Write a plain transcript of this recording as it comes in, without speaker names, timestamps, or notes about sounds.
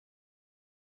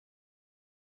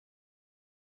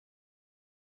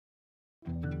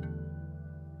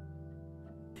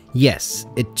Yes,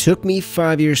 it took me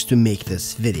 5 years to make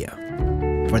this video.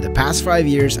 For the past 5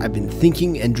 years, I've been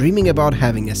thinking and dreaming about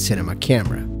having a cinema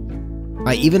camera.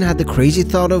 I even had the crazy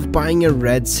thought of buying a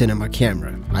red cinema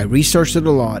camera. I researched it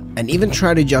a lot and even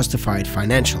tried to justify it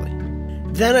financially.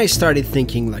 Then I started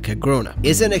thinking like a grown-up.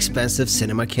 Is an expensive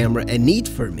cinema camera a need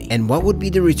for me? And what would be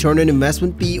the return on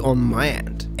investment be on my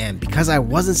end? And because I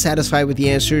wasn't satisfied with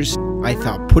the answers, I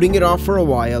thought putting it off for a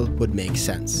while would make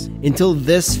sense. Until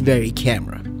this very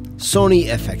camera, Sony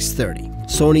FX30,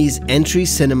 Sony's entry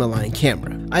cinema line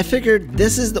camera. I figured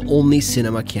this is the only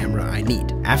cinema camera I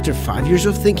need. After 5 years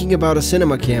of thinking about a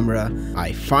cinema camera,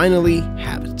 I finally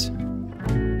have it.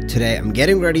 Today I'm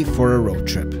getting ready for a road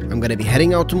trip. I'm gonna be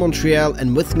heading out to Montreal,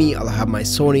 and with me I'll have my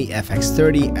Sony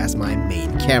FX30 as my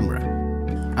main camera.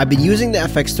 I've been using the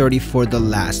FX30 for the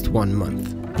last 1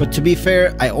 month. But to be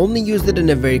fair, I only used it in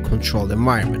a very controlled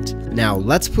environment. Now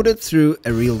let's put it through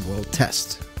a real world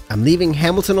test. I'm leaving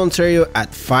Hamilton, Ontario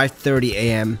at 5:30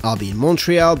 AM. I'll be in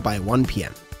Montreal by 1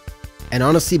 PM. And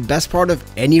honestly, best part of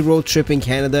any road trip in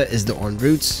Canada is the en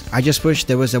routes. I just wish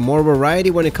there was a more variety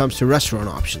when it comes to restaurant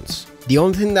options. The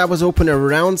only thing that was open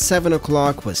around 7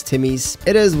 o'clock was Timmy's.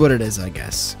 It is what it is, I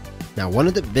guess. Now, one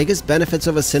of the biggest benefits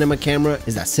of a cinema camera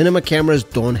is that cinema cameras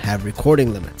don't have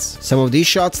recording limits. Some of these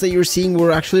shots that you're seeing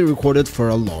were actually recorded for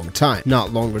a long time.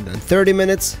 Not longer than 30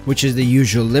 minutes, which is the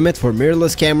usual limit for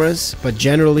mirrorless cameras, but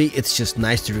generally it's just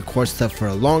nice to record stuff for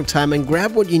a long time and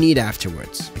grab what you need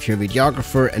afterwards. If you're a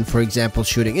videographer and, for example,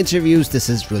 shooting interviews, this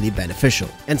is really beneficial.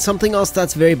 And something else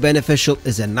that's very beneficial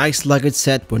is a nice luggage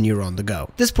set when you're on the go.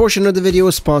 This portion of the video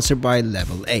is sponsored by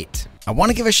Level 8. I want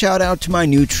to give a shout out to my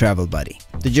new travel buddy,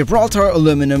 the Gibraltar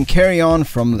aluminum carry-on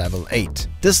from Level 8.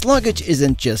 This luggage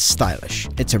isn't just stylish,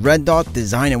 it's a Red Dot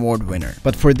Design Award winner.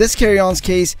 But for this carry-on's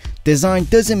case, design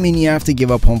doesn't mean you have to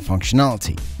give up on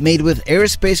functionality. Made with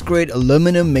aerospace grade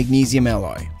aluminum magnesium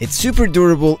alloy. It's super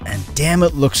durable and damn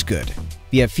it looks good.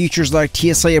 We have features like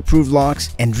TSA approved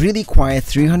locks and really quiet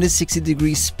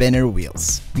 360-degree spinner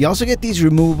wheels. We also get these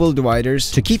removable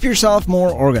dividers to keep yourself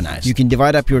more organized. You can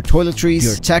divide up your toiletries,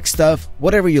 your tech stuff,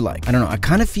 whatever you like. I don't know, I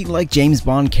kind of feel like James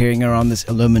Bond carrying around this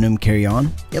aluminum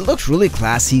carry-on. It looks really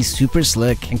classy, super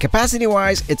slick, and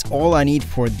capacity-wise, it's all I need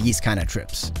for these kind of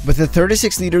trips. With a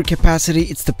 36-liter capacity,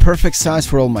 it's the perfect size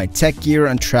for all my tech gear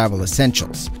and travel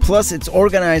essentials. Plus, it's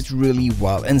organized really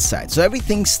well inside, so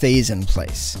everything stays in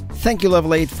place. Thank you, Level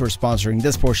 8, for sponsoring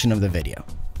this portion of the video.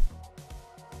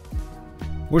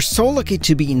 We're so lucky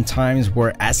to be in times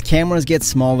where as cameras get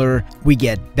smaller, we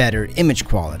get better image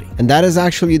quality. And that is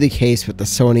actually the case with the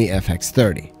Sony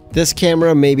FX30. This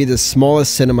camera may be the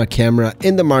smallest cinema camera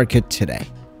in the market today.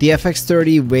 The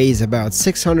FX30 weighs about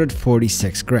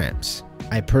 646 grams.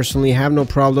 I personally have no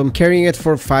problem carrying it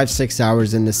for 5-6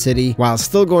 hours in the city while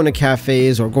still going to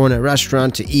cafes or going to a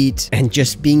restaurant to eat and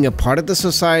just being a part of the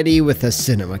society with a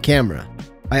cinema camera.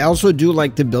 I also do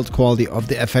like the build quality of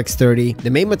the FX30. The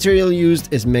main material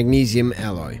used is magnesium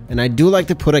alloy, and I do like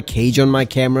to put a cage on my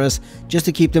cameras just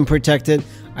to keep them protected.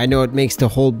 I know it makes the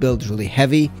whole build really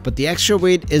heavy, but the extra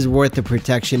weight is worth the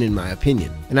protection in my opinion.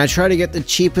 And I try to get the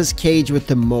cheapest cage with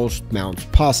the most mounts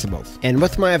possible. And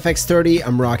with my FX30,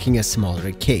 I'm rocking a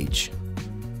smaller cage.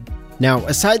 Now,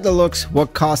 aside the looks,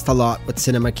 what costs a lot with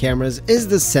cinema cameras is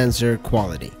the sensor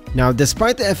quality. Now,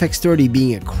 despite the FX30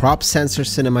 being a crop sensor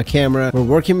cinema camera, we're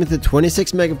working with a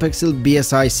 26 megapixel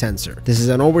BSI sensor. This is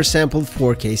an oversampled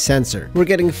 4K sensor. We're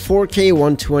getting 4K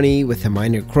 120 with a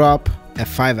minor crop, a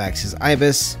 5-axis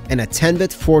IBIS, and a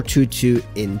 10-bit 422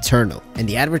 internal. And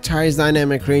the advertised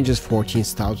dynamic range is 14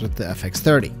 stops with the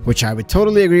FX30, which I would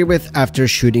totally agree with after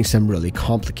shooting some really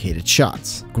complicated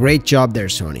shots. Great job there,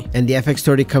 Sony. And the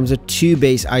FX30 comes with 2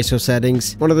 base ISO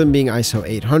settings, one of them being ISO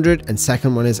 800 and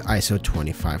second one is ISO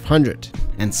 2500.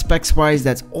 And specs wise,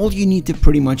 that's all you need to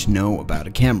pretty much know about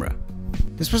a camera.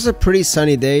 This was a pretty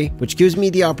sunny day, which gives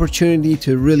me the opportunity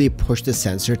to really push the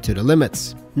sensor to the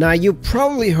limits. Now, you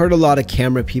probably heard a lot of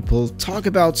camera people talk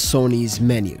about Sony's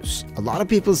menus. A lot of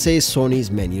people say Sony's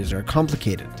menus are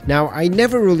complicated. Now, I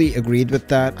never really agreed with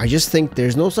that. I just think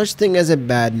there's no such thing as a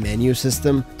bad menu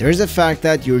system. There's a fact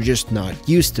that you're just not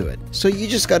used to it. So you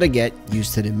just gotta get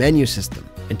used to the menu system.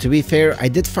 And to be fair, I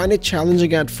did find it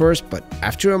challenging at first, but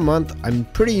after a month, I'm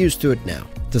pretty used to it now.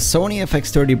 The Sony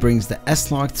FX30 brings the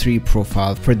S-Log 3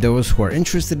 profile for those who are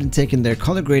interested in taking their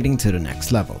color grading to the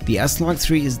next level. The S-Log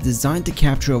 3 is designed to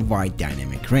capture a wide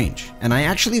dynamic range, and I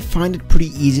actually find it pretty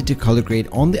easy to color grade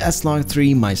on the S-Log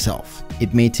 3 myself.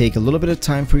 It may take a little bit of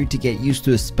time for you to get used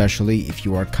to, especially if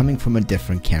you are coming from a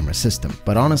different camera system,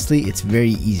 but honestly, it's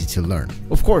very easy to learn.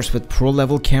 Of course, with pro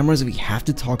level cameras, we have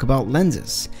to talk about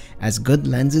lenses, as good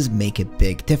lenses make a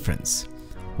big difference.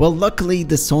 Well, luckily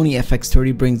the Sony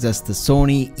FX30 brings us the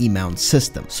Sony E-mount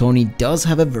system. Sony does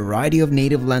have a variety of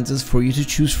native lenses for you to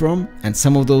choose from, and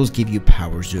some of those give you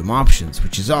power zoom options,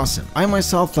 which is awesome. I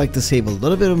myself like to save a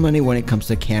little bit of money when it comes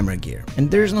to camera gear, and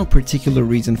there's no particular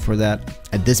reason for that.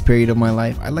 At this period of my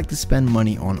life, I like to spend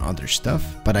money on other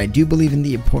stuff, but I do believe in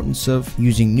the importance of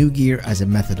using new gear as a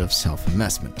method of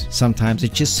self-investment. Sometimes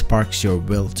it just sparks your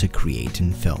will to create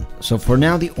and film. So for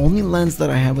now, the only lens that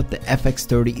I have with the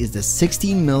FX30 is the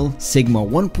 16mm Sigma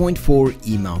 1.4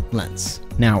 E-mount lens.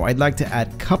 Now, I'd like to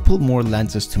add a couple more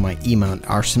lenses to my E-mount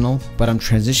arsenal, but I'm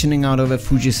transitioning out of a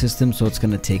Fuji system, so it's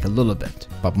gonna take a little bit.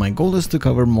 But my goal is to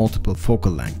cover multiple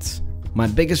focal lengths. My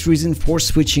biggest reason for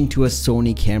switching to a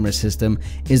Sony camera system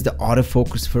is the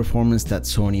autofocus performance that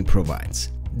Sony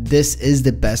provides. This is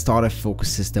the best autofocus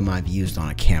system I've used on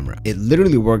a camera. It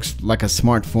literally works like a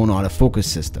smartphone autofocus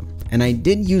system. And I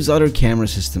did use other camera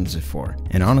systems before.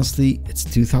 And honestly, it's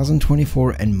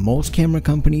 2024 and most camera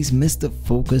companies miss the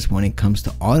focus when it comes to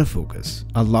autofocus.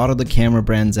 A lot of the camera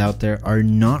brands out there are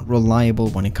not reliable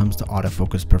when it comes to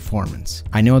autofocus performance.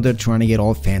 I know they're trying to get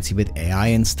all fancy with AI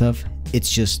and stuff.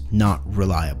 It's just not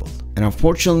reliable. And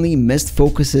unfortunately, missed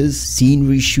focuses, scene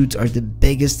reshoots are the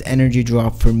biggest energy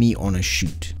drop for me on a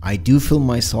shoot. I do film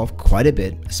myself quite a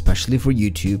bit, especially for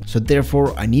YouTube, so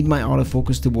therefore I need my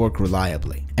autofocus to work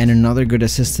reliably. And another good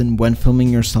assistant when filming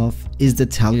yourself is the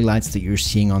tally lights that you're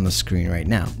seeing on the screen right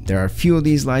now. There are a few of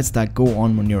these lights that go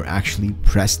on when you're actually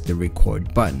pressed the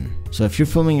record button. So if you're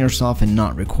filming yourself and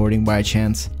not recording by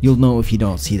chance, you'll know if you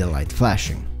don't see the light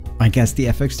flashing. I guess the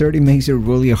FX30 makes it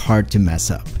really hard to mess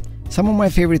up. Some of my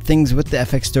favorite things with the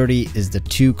FX30 is the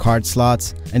 2 card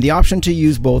slots and the option to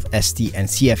use both SD and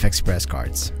CF Express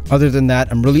cards. Other than that,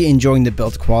 I'm really enjoying the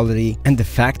build quality and the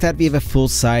fact that we have a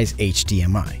full-size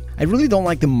HDMI. I really don't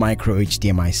like the micro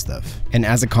HDMI stuff. And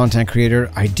as a content creator,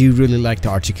 I do really like the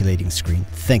articulating screen.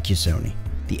 Thank you, Sony.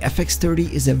 The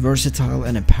FX30 is a versatile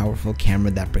and a powerful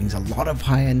camera that brings a lot of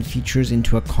high-end features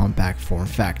into a compact form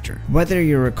factor. Whether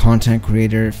you're a content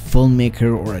creator,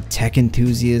 filmmaker, or a tech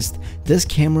enthusiast, this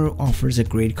camera offers a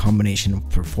great combination of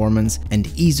performance and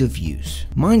ease of use.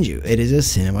 Mind you, it is a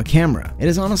cinema camera. It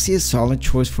is honestly a solid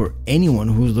choice for anyone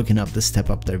who's looking up to step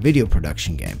up their video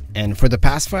production game. And for the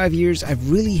past 5 years, I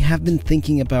really have been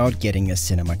thinking about getting a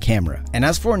cinema camera. And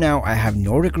as for now, I have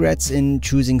no regrets in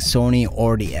choosing Sony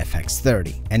or the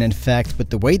FX30. And in fact, with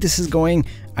the way this is going,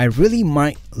 I really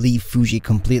might leave Fuji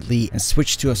completely and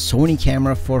switch to a Sony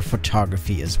camera for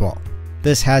photography as well.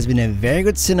 This has been a very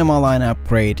good cinema line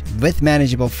upgrade with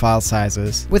manageable file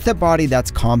sizes, with a body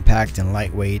that's compact and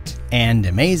lightweight, and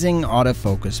amazing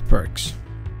autofocus perks.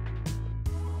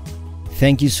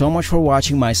 Thank you so much for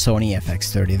watching my Sony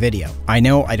FX30 video. I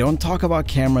know I don't talk about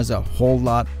cameras a whole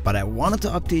lot, but I wanted to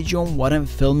update you on what I'm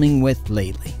filming with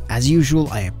lately. As usual,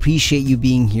 I appreciate you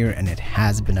being here and it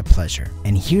has been a pleasure.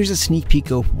 And here's a sneak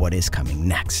peek of what is coming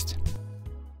next.